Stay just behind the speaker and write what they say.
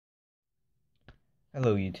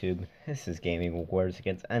Hello YouTube, this is Gaming Wars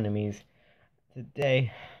Against Enemies.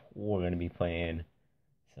 Today, we're going to be playing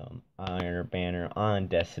some Iron Banner on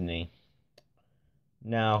Destiny.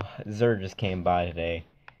 Now, Zer just came by today.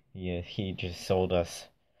 He just sold us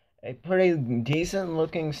a pretty decent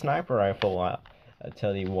looking sniper rifle. I'll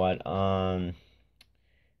tell you what,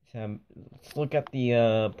 let's look at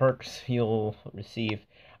the perks you'll receive.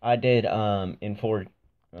 I did,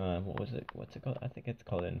 what was it? What's it called? I think it's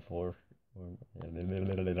called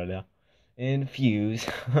Infuse.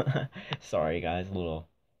 Sorry guys, a little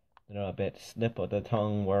bit slip of the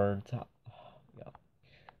tongue words. Yeah.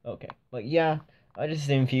 Okay, but yeah, I just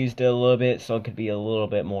infused it a little bit so it could be a little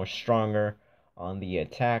bit more stronger on the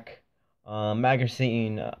attack.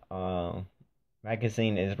 Magazine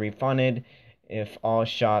is refunded if all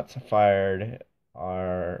shots fired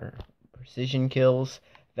are precision kills.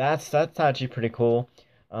 That's actually pretty cool.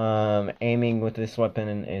 Aiming with this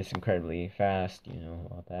weapon is incredibly fast,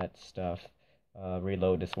 all that stuff.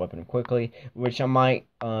 Reload this weapon quickly, which I might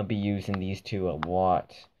be using these two a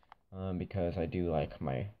lot, because I do like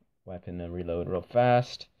my weapon to reload real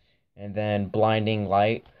fast. And then blinding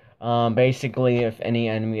light. Basically, if any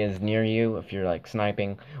enemy is near you, if you're like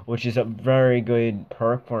sniping, which is a very good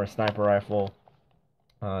perk for a sniper rifle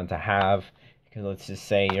to have. Because let's just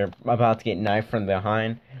say you're about to get knifed from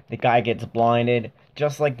behind, the guy gets blinded,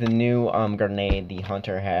 just like the new grenade the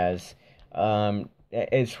hunter has.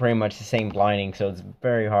 It's pretty much the same blinding, so it's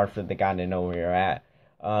very hard for the guy to know where you're at.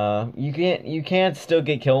 You can't still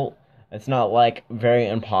get killed. It's not like very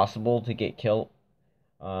impossible to get killed.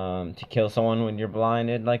 To kill someone when you're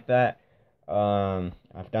blinded like that.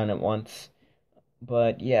 I've done it once,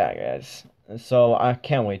 but yeah, guys. So I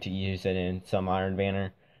can't wait to use it in some Iron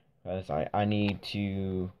Banner. Because I'm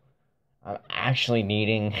actually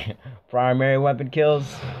needing primary weapon kills,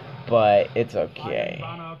 but it's okay.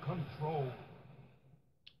 But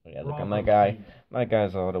yeah, look at my guy. My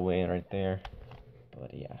guy's all the way right there.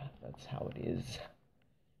 But yeah, that's how it is.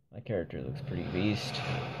 My character looks pretty beast.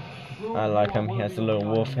 I like him. He has a little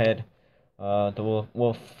wolf head. The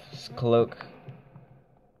wolf's cloak.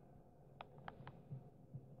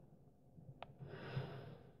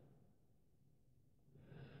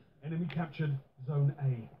 Enemy captured Zone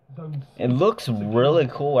A. Zone C. It looks really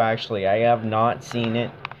cool, actually. I have not seen it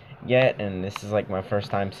yet, and this is like my first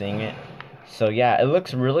time seeing it. So yeah, it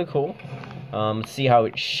looks really cool. Let's see how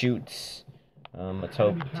it shoots. Let's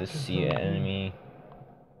hope to see an enemy.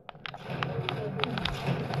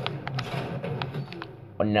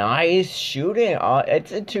 Oh, nice shooting.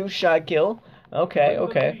 It's a 2-shot kill.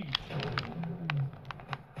 Okay.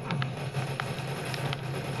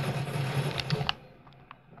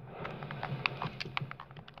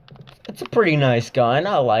 It's a pretty nice gun.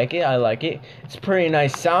 I like it. It's a pretty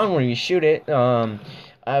nice sound when you shoot it.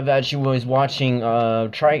 I've actually was watching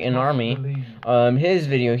Triton Army. His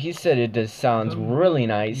video. He said it just sounds really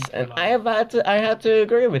nice, and I have to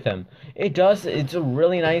agree with him. It does. It's a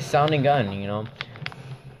really nice sounding gun,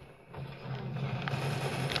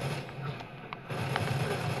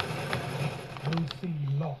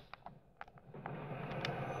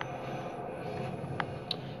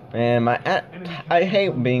 And I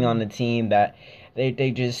hate being on the team that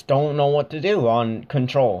they just don't know what to do on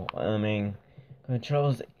control. I mean,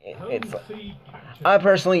 controls. I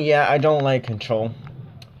personally, yeah, I don't like control,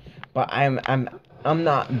 but I'm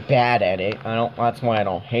not bad at it. That's why I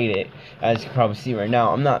don't hate it. As you can probably see right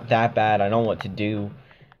now, I'm not that bad. I know what to do.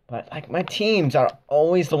 But like my teams are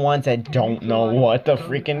always the ones that don't know what to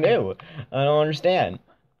freaking do. I don't understand.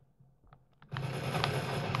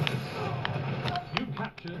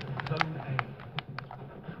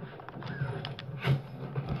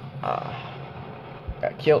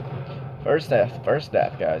 Got killed. First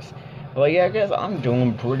death, guys. But yeah, guys, I'm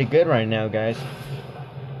doing pretty good right now, guys.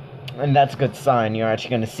 And that's a good sign. You're actually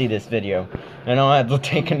going to see this video. I don't have to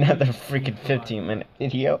take another freaking 15-minute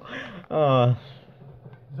video. Zone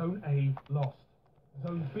A lost.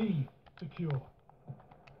 Zone B secure.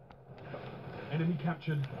 Enemy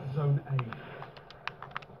captured Zone A.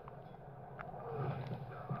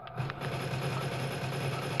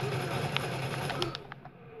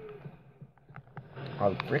 I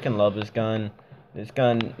freaking love this gun.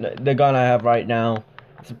 The gun I have right now,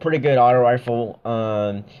 it's a pretty good auto rifle.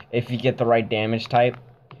 If you get the right damage type.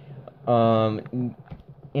 You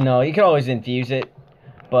can always infuse it.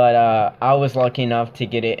 But I was lucky enough to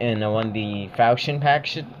get it in one of the faction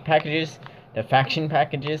packages. The faction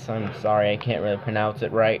packages. I'm sorry, I can't really pronounce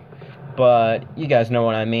it right. But you guys know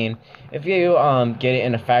what I mean. If you get it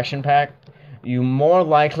in a faction pack, you more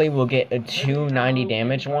likely will get a 290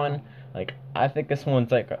 damage one. Like, I think this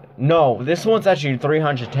one's like... No, this one's actually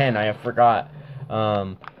 310, I forgot.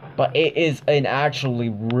 But it is an actually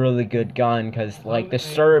really good gun because like the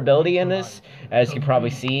durability in this, as you can probably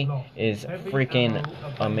see, is freaking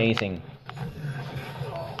amazing.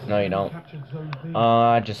 No, you don't.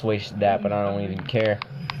 I just wasted that, but I don't even care.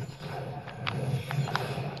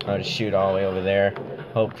 I'll just shoot all the way over there.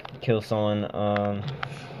 Hope to kill someone.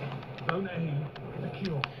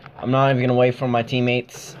 I'm not even gonna wait for my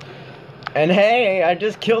teammates. And hey, I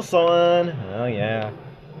just killed someone. Oh yeah.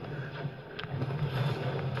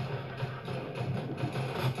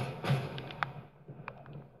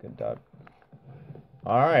 Good dog.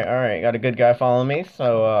 Alright. Got a good guy following me,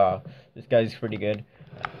 so this guy's pretty good.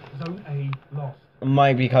 Zone A lost.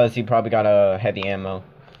 Might because he probably got a heavy ammo.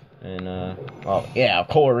 And oh yeah, of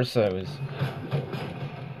course I was.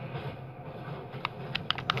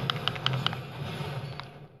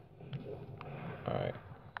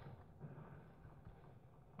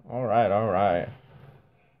 Alright.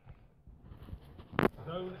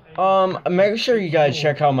 Make sure you guys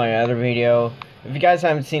check out my other video. If you guys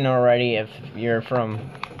haven't seen it already, if you're from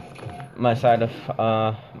my side of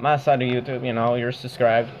YouTube, you know, you're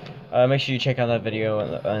subscribed. Make sure you check out that video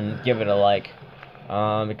and give it a like,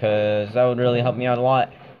 because that would really help me out a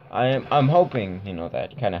lot. I'm hoping, you know,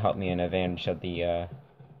 that kind of helped me in advantage of the,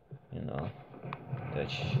 you know,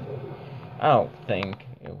 I don't think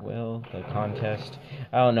it will. The contest.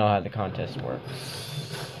 I don't know how the contest works.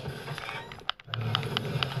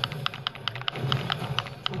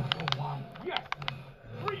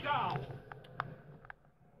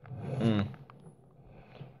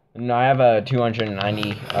 No, I have a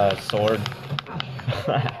 290 sword.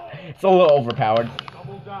 It's a little overpowered.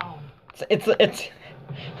 It's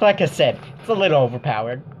like I said, it's a little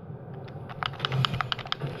overpowered.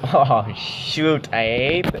 Oh shoot, I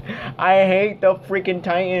hate the freaking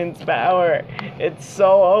Titan's power. It's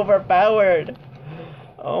so overpowered.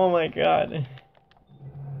 Oh my god.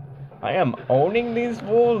 I am owning these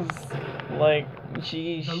fools. Like,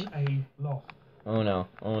 sheesh. Oh no.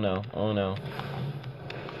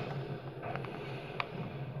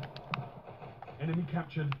 Enemy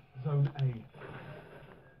captured Zone A.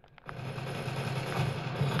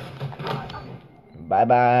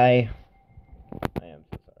 Bye-bye. I am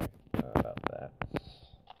so sorry about that.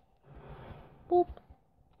 Boop.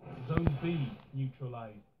 Zone B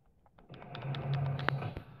neutralized.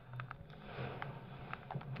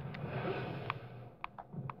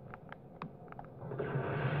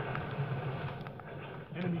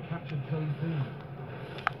 Enemy captured Zone B.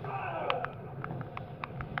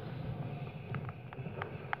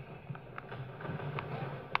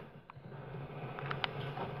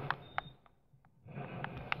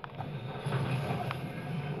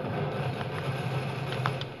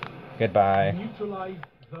 Goodbye. Neutralize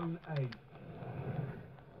Zone A.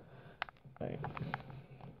 Right.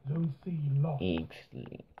 Zone C lost.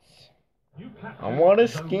 Excellent. I want to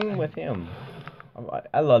scheme with him.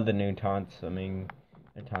 I love the new taunts. I mean,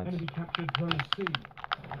 the taunts. Enemy captured Zone C.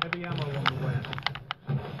 Heavy ammo on the way.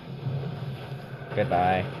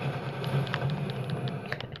 Goodbye.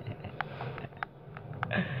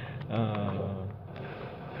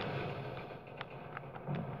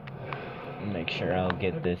 Make sure I'll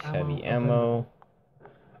get this heavy ammo.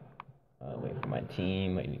 Wait for my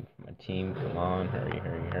team. Waiting for my team. Come on,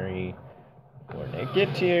 hurry. Before they get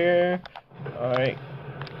here. Alright.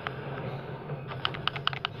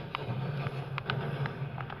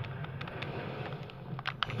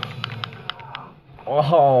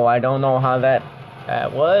 Oh, I don't know how that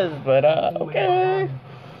was, but okay.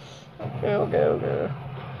 Okay.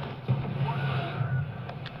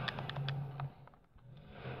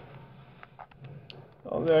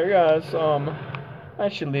 Okay, guys, I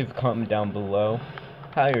should leave a comment down below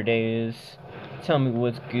how your day is. Tell me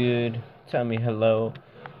what's good. Tell me hello.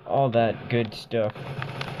 All that good stuff.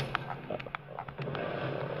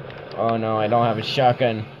 Oh no, I don't have a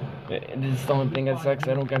shotgun. This is the only thing that sucks.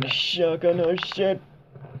 I don't got a shotgun. Oh shit.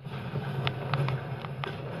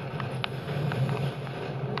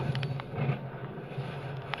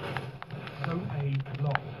 Zone A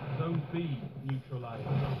lost. Zone B neutralized.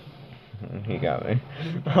 He got me.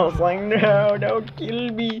 I was like, no, don't kill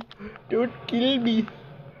me. Don't kill me.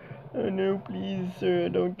 Oh no, please, sir,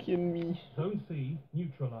 don't kill me. Zone C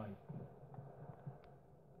neutralized.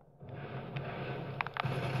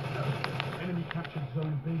 Enemy captured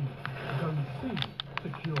Zone B. Zone C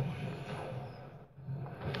secure.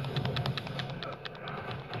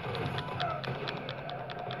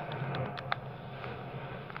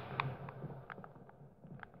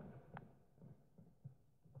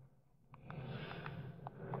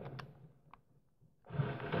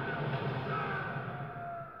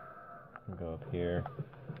 Go up here.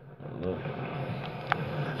 Look.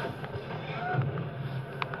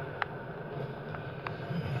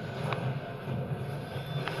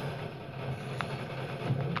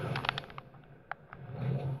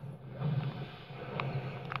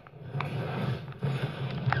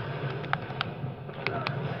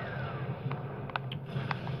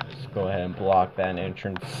 go ahead and block that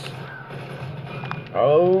entrance.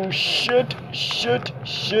 Oh, shit, shit,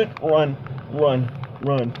 shit. Run, run,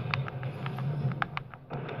 run.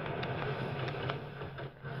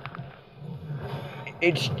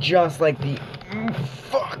 It's just like the...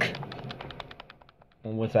 fuck.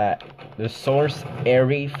 What was that? The Source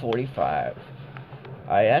Airy 45.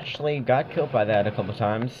 I actually got killed by that a couple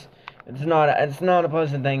times. It's not a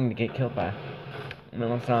pleasant thing to get killed by.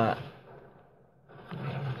 No, it's not.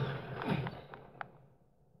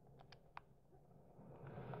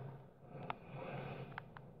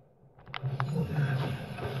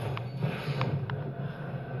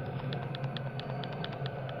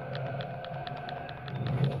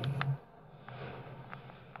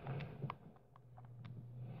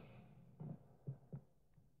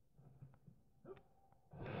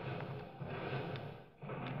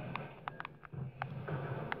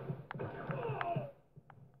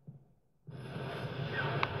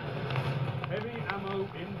 Heavy ammo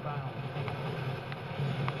inbound.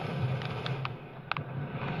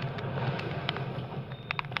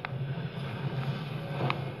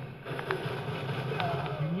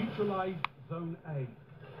 You neutralize Zone A.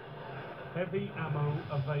 Heavy ammo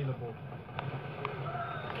available.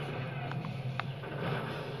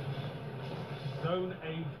 Zone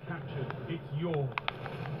A captured. It's yours.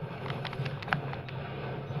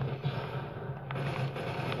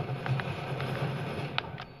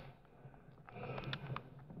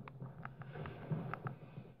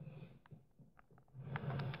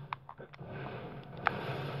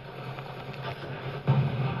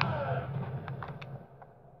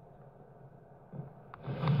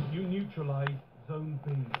 You neutralize Zone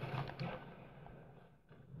B.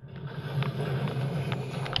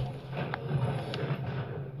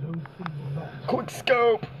 Zone C lost. Quick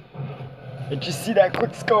scope! Did you see that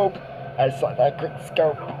quick scope? I saw that quick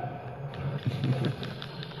scope.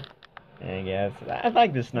 I guess I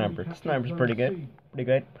like this sniper. The sniper's pretty good. Pretty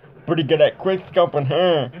good. Pretty good at quick scoping,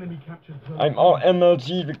 huh? Enemy captured Zone I'm all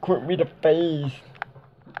MLG to quit me to phase.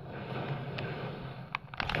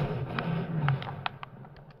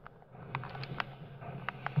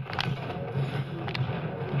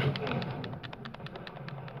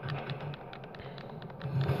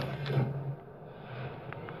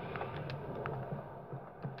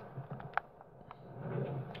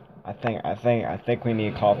 I think we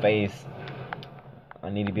need to call phase. I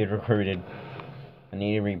need to be recruited. I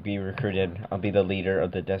need to be recruited. I'll be the leader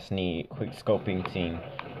of the Destiny quick scoping team.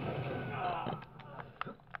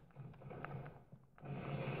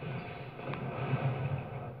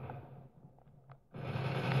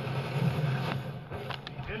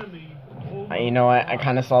 You know what? I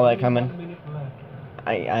kind of saw that coming.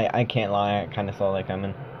 I can't lie. I kind of saw that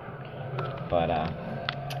coming. But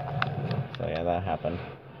so yeah, that happened.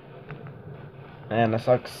 Man, that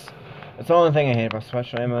sucks. That's the only thing I hate about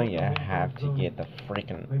special ammo. You have to get the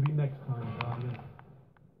freaking. Maybe next time, darling.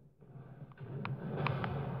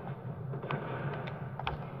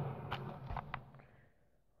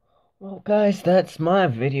 Well, guys, that's my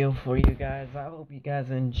video for you guys. I hope you guys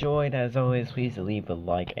enjoyed. As always, please leave a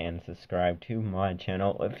like and subscribe to my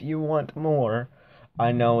channel if you want more.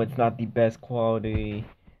 I know it's not the best quality,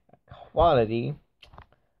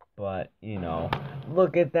 but you know,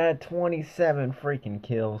 look at that 27 freaking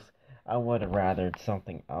kills. I would have rathered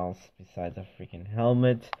something else besides a freaking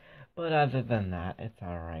helmet. But other than that, it's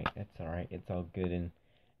alright. It's alright. It's all good and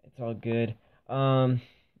it's all good.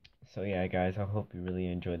 So yeah, guys, I hope you really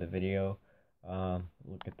enjoyed the video.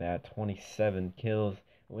 Look at that, 27 kills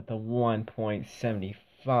with a 1.75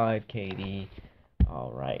 KD.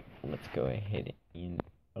 Alright, let's go ahead and